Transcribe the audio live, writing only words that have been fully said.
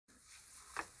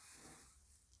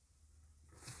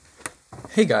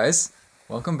Hey guys,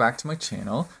 welcome back to my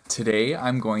channel. Today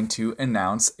I'm going to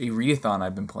announce a readathon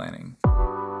I've been planning.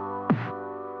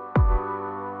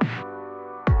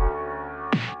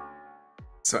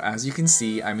 So as you can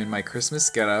see, I'm in my Christmas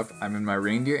getup, I'm in my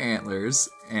reindeer antlers,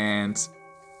 and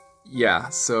yeah,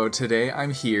 so today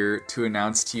I'm here to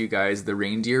announce to you guys the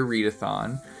Reindeer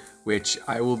Readathon, which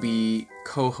I will be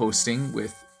co-hosting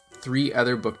with 3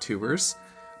 other booktubers.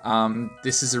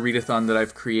 This is a readathon that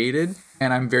I've created,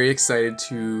 and I'm very excited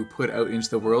to put out into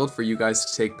the world for you guys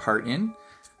to take part in.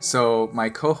 So my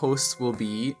co-hosts will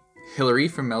be Hillary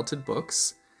from Melted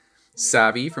Books,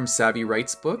 Savvy from Savvy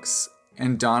Writes Books,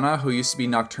 and Donna, who used to be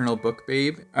Nocturnal Book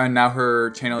Babe, and now her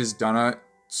channel is Donna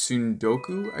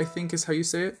Tsundoku, I think is how you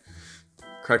say it.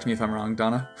 Correct me if I'm wrong,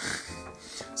 Donna.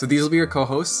 So these will be your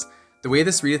co-hosts. The way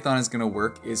this readathon is going to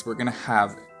work is we're going to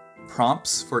have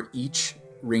prompts for each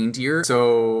reindeer.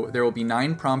 So there will be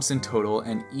 9 prompts in total,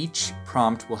 and each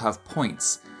prompt will have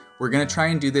points. We're going to try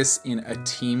and do this in a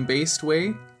team-based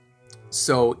way.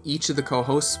 So each of the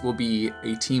co-hosts will be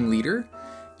a team leader,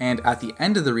 and at the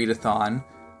end of the readathon,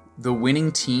 the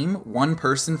winning team, one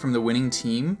person from the winning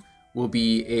team, will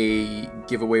be a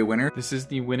giveaway winner. This is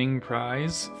the winning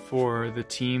prize for the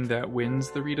team that wins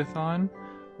the readathon.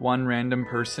 One random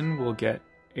person will get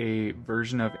a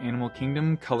version of Animal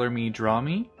Kingdom Color Me, Draw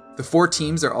Me. The 4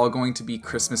 teams are all going to be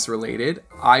Christmas related.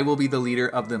 I will be the leader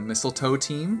of the Mistletoe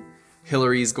team.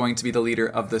 Hillary is going to be the leader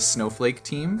of the Snowflake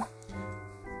team.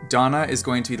 Donna is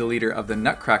going to be the leader of the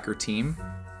Nutcracker team.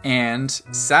 And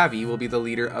Savvy will be the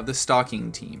leader of the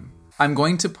Stocking team. I'm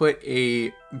going to put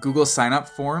a Google sign up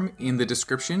form in the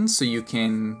description so you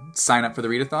can sign up for the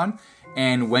readathon.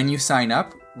 And when you sign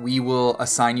up, we will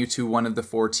assign you to one of the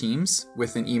 4 teams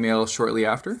with an email shortly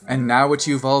after. And now what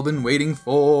you've all been waiting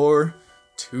for,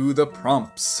 to the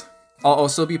prompts. I'll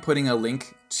also be putting a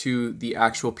link to the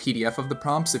actual PDF of the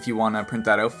prompts if you want to print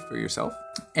that out for yourself.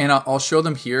 And I'll show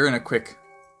them here in a quick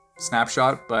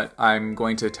snapshot, but I'm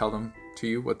going to tell them to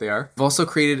you what they are. I've also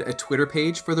created a Twitter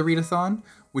page for the readathon,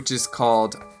 which is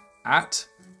called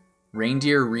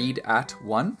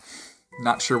 @ReindeerReadathon.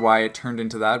 Not sure why it turned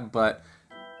into that, but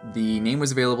the name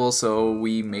was available, so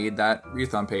we made that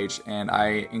readathon page, and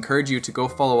I encourage you to go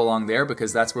follow along there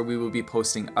because that's where we will be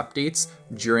posting updates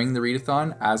during the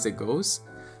readathon as it goes.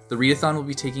 The readathon will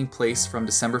be taking place from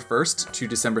December 1st to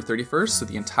December 31st, so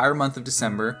the entire month of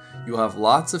December. You'll have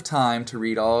lots of time to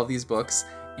read all of these books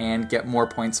and get more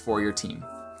points for your team.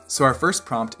 So our first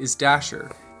prompt is Dasher.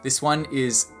 This one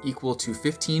is equal to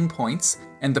 15 points,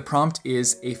 and the prompt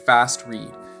is a fast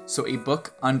read, so a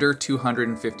book under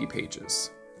 250 pages.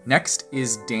 Next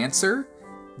is Dancer.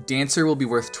 Dancer will be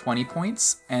worth 20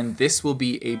 points, and this will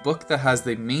be a book that has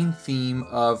the main theme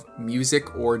of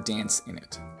music or dance in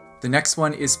it. The next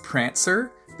one is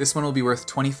Prancer. This one will be worth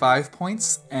 25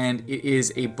 points, and it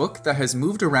is a book that has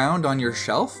moved around on your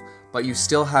shelf, but you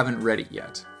still haven't read it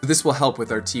yet. This will help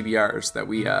with our TBRs that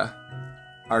we are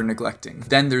neglecting.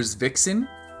 Then there's Vixen.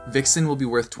 Vixen will be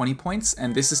worth 20 points,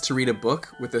 and this is to read a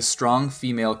book with a strong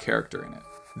female character in it.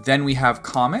 Then we have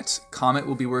Comet. Comet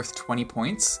will be worth 20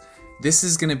 points. This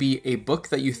is going to be a book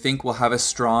that you think will have a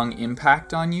strong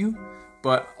impact on you,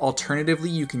 but alternatively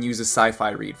you can use a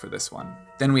sci-fi read for this one.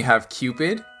 Then we have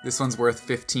Cupid. This one's worth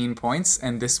 15 points,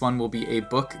 and this one will be a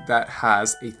book that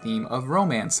has a theme of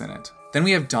romance in it. Then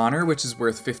we have Donner, which is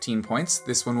worth 15 points.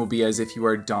 This one will be as if you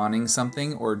are donning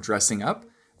something or dressing up.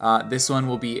 This one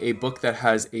will be a book that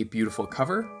has a beautiful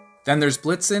cover. Then there's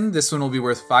Blitzen. This one will be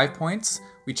worth 5 points.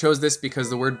 We chose this because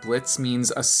the word blitz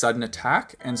means a sudden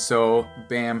attack, and so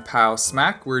bam, pow,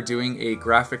 smack, we're doing a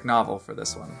graphic novel for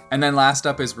this one. And then last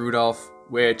up is Rudolph,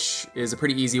 which is a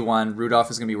pretty easy one. Rudolph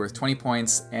is going to be worth 20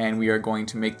 points, and we are going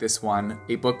to make this one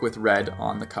a book with red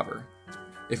on the cover.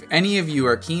 If any of you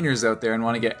are keeners out there and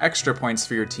want to get extra points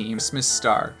for your team, Christmas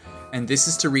Star. And this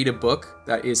is to read a book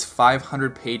that is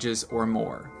 500 pages or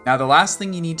more. Now the last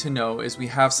thing you need to know is we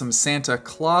have some Santa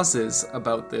Clauses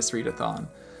about this readathon.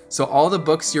 So all the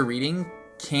books you're reading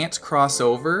can't cross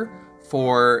over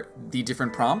for the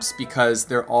different prompts because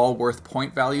they're all worth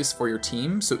point values for your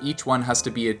team, so each one has to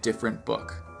be a different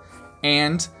book.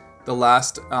 And the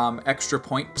last extra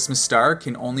point, Christmas Star,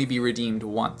 can only be redeemed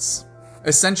once.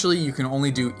 Essentially, you can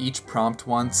only do each prompt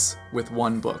once with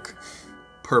 1 book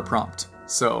per prompt.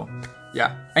 So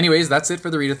yeah, anyways, that's it for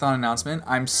the readathon announcement.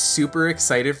 I'm super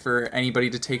excited for anybody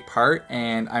to take part,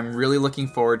 and I'm really looking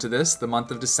forward to this. The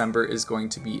month of December is going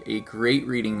to be a great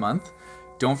reading month.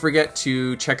 Don't forget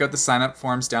to check out the sign up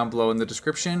forms down below in the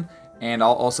description, and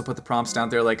I'll also put the prompts down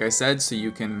there like I said, so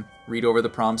you can read over the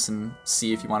prompts and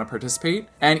see if you want to participate.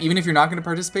 And even if you're not going to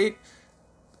participate,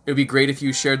 it would be great if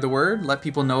you shared the word, let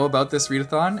people know about this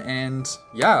readathon, and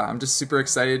yeah, I'm just super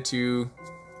excited to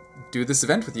do this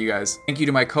event with you guys. Thank you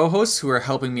to my co-hosts who are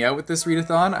helping me out with this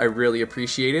readathon. I really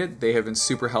appreciate it. They have been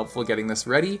super helpful getting this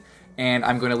ready, and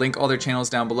I'm going to link all their channels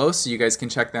down below so you guys can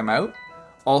check them out.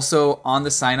 Also, on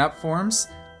the sign-up forms,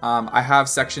 I have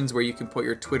sections where you can put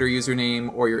your Twitter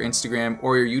username or your Instagram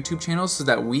or your YouTube channels so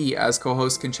that we as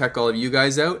co-hosts can check all of you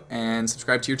guys out and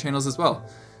subscribe to your channels as well.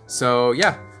 So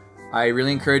yeah, I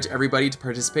really encourage everybody to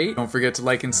participate. Don't forget to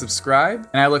like and subscribe,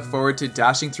 and I look forward to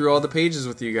dashing through all the pages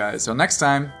with you guys. So next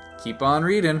time, keep on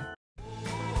reading.